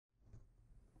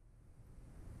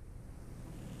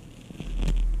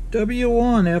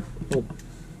W1 F.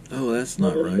 Oh, that's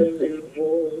not right.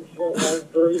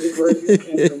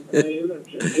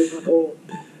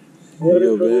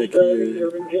 Go back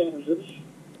here.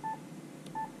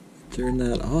 Turn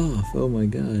that off. Oh my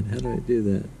God, how do I do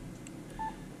that?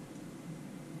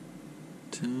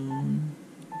 Tone.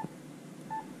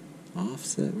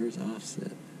 Offset. Where's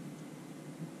offset?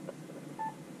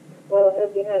 Well,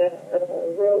 have you had a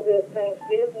real good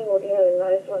Thanksgiving? Or you had a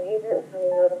nice one here?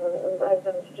 I've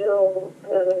been still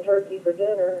having turkey for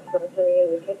dinner. So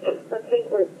I think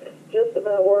we're just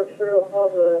about worked through all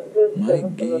the good stuff.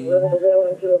 And we're going to go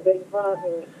into a big pot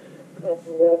and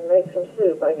make some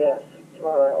soup, I guess,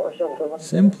 tomorrow or something like that.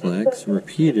 Simplex,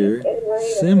 repeater, anyway,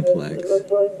 Simplex. It looks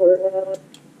like we're now in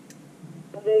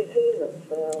holiday season.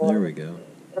 So there we go.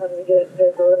 Time to get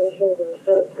decorations and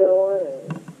stuff going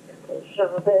and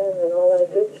shopping and all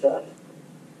that good stuff.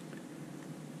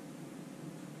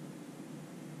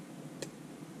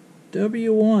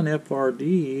 W1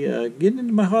 FRD, getting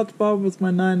into my hotspot with my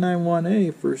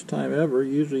 991A, first time ever.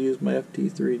 Usually use my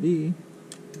FT3D.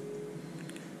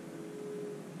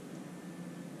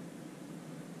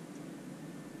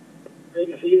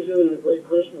 Great season and a great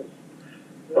Christmas.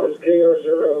 This is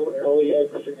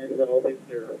KR0 LEX and I'll be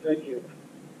there. Thank you.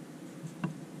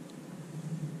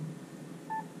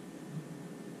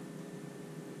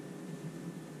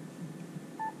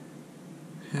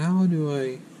 How do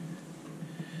I...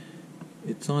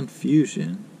 It's on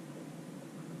Fusion.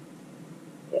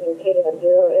 And KR0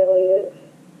 Elliott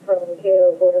from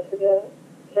KO Forest again.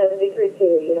 73.2.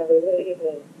 You have a good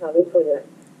evening. I'll be clear.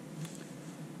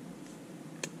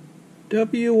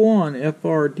 W1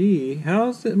 FRD.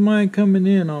 How's it mine coming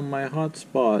in on my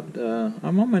hotspot?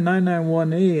 I'm on my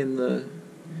 991A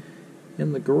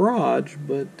in the garage,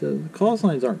 but the call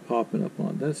signs aren't popping up on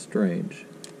it. That's strange.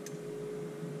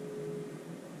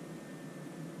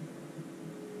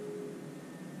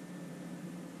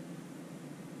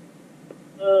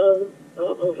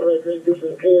 I'm Frederick. This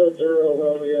is KR0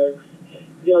 LEX.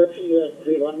 Yeah, I see that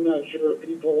too. I'm not sure if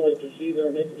people like to see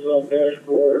their names on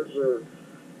dashboards or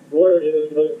what it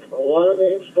is, but a lot of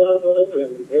names pop up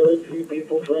and very few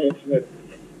people transmit.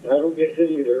 I don't get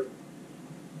it either.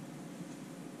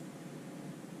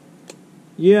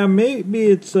 Yeah, maybe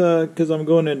it's because I'm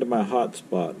going into my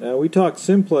hotspot. Now, we talk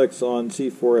simplex on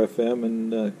C4FM,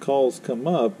 and calls come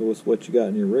up with what you got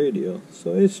in your radio.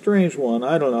 So it's a strange one.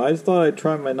 I don't know. I just thought I'd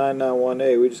try my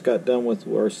 991A. We just got done with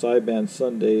our Sideband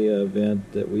Sunday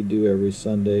event that we do every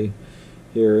Sunday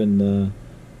here in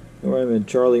where I'm in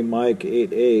Charlie Mike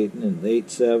 88 and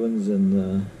 87s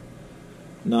and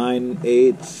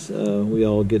 98s. We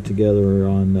all get together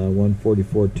on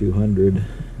 144-200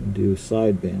 and do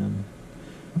sideband.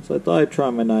 So I thought I'd try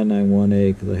my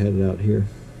 991A because I had it out here.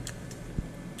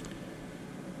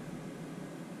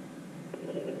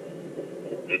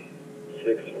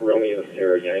 Romeo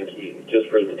Sierra Yankee. Just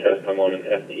for the test, I'm on an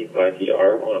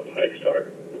FT5DR on a Pi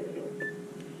Star.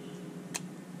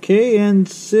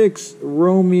 KN6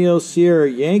 Romeo Sierra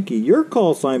Yankee. Your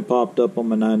call sign popped up on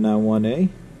my 991A.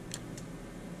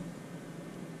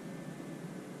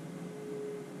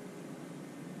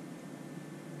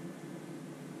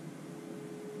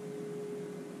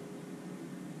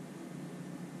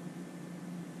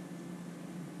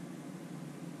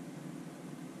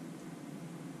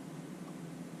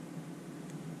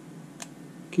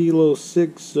 Kilo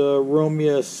 6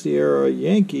 Romeo Sierra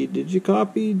Yankee. Did you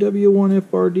copy W1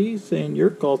 FRD saying your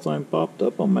call sign popped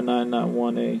up on my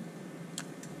 991A?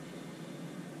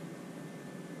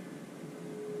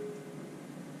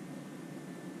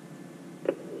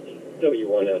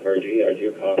 W1 FRG, I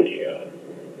do copy.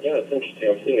 Yeah, it's interesting.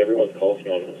 I'm seeing everyone's call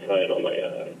sign on the sign on my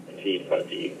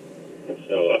T5D.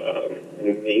 So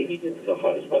maybe it's a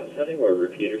hotspot setting or a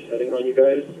repeater setting on you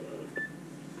guys.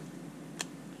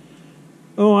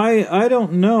 Oh, I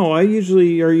don't know. I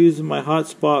usually are using my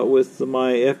hotspot with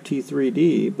my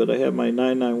FT3D, but I have my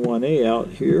 991A out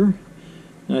here,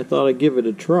 and I thought I'd give it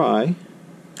a try.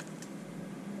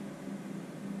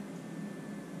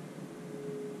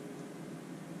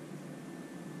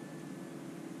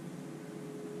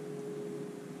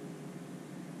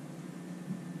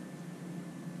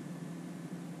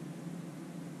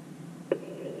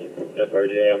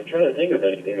 FRJ, I'm trying to think of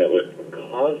anything that would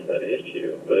cause that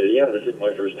issue. But yeah, this is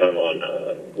my first time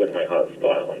on with my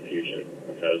hotspot on Fusion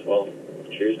as well.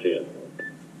 Cheers to you.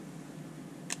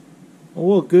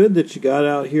 Well, good that you got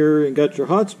out here and got your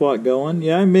hotspot going.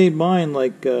 Yeah, I made mine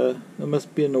like, it must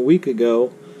have been a week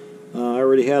ago. I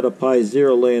already had a Pi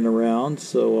Zero laying around,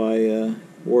 so I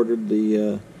ordered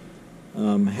the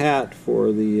hat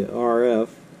for the RF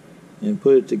and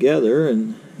put it together,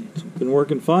 and it's been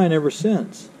working fine ever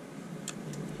since.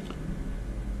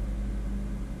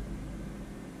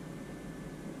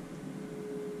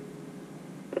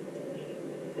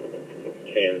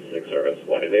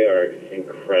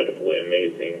 absolutely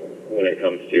amazing when it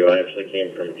comes to. I actually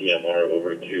came from DMR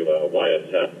over to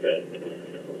YSF, and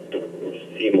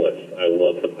seamless. I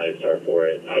love the Pi-Star for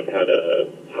it. I've had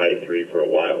a Pi 3 for a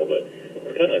while, but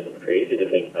it's kind of crazy to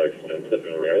think how expensive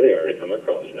and rare they are to come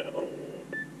across now.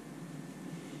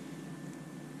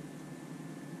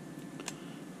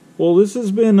 Well, this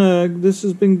has been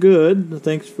good.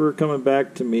 Thanks for coming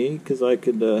back to me, because I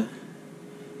could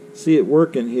see it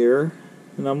working here.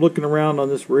 And I'm looking around on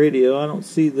this radio. I don't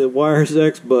see the Wires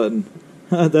X button.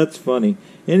 That's funny.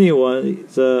 Anyway,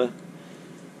 it's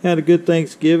had a good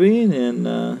Thanksgiving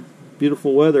and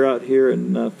beautiful weather out here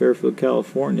in Fairfield,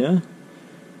 California.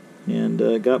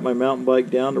 And got my mountain bike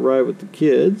down to ride with the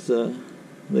kids.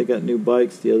 They got new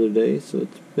bikes the other day, so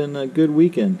it's been a good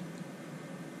weekend.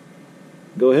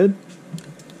 Go ahead.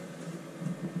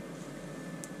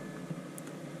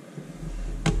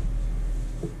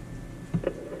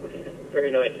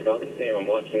 Very nice. About the same. I'm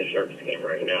watching the Sharks game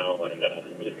right now and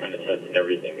just kind of testing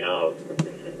everything out.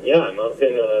 Yeah, I'm up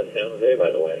in San Jose,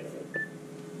 by the way.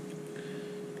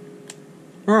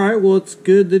 All right. Well, it's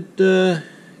good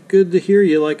to hear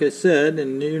you. Like I said,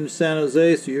 and you're in San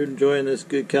Jose, so you're enjoying this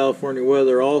good California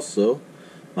weather also.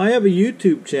 I have a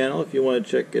YouTube channel if you want to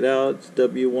check it out. It's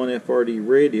W1FRD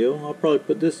Radio. I'll probably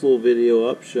put this little video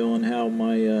up showing how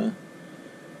my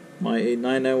my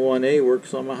 991A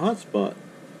works on my hotspot.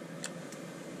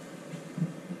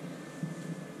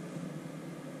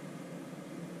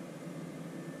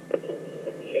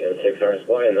 You know, 6 hours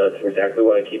flying, that's exactly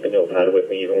why I keep a notepad with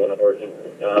me even when I'm working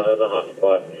the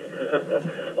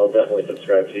hotspot. I'll definitely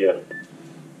subscribe to you.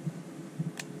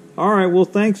 All right, well,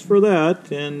 thanks for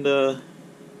that. And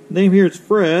name here is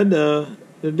Fred. I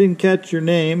didn't catch your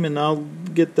name, and I'll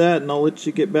get that, and I'll let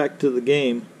you get back to the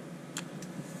game.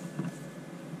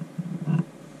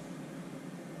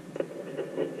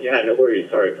 Yeah, no worries.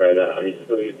 Sorry, Fred. I'm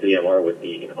still used to DMR with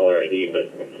the caller ID,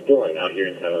 but still I'm out here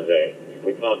in San Jose.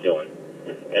 What's Bob doing?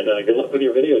 And good luck with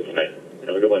your video tonight.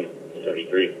 Have a good one.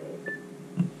 73.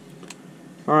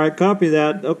 All right, copy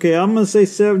that. Okay, I'm going to say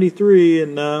 73,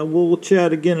 and we'll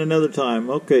chat again another time.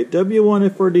 Okay,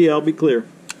 W1FRD, I'll be clear.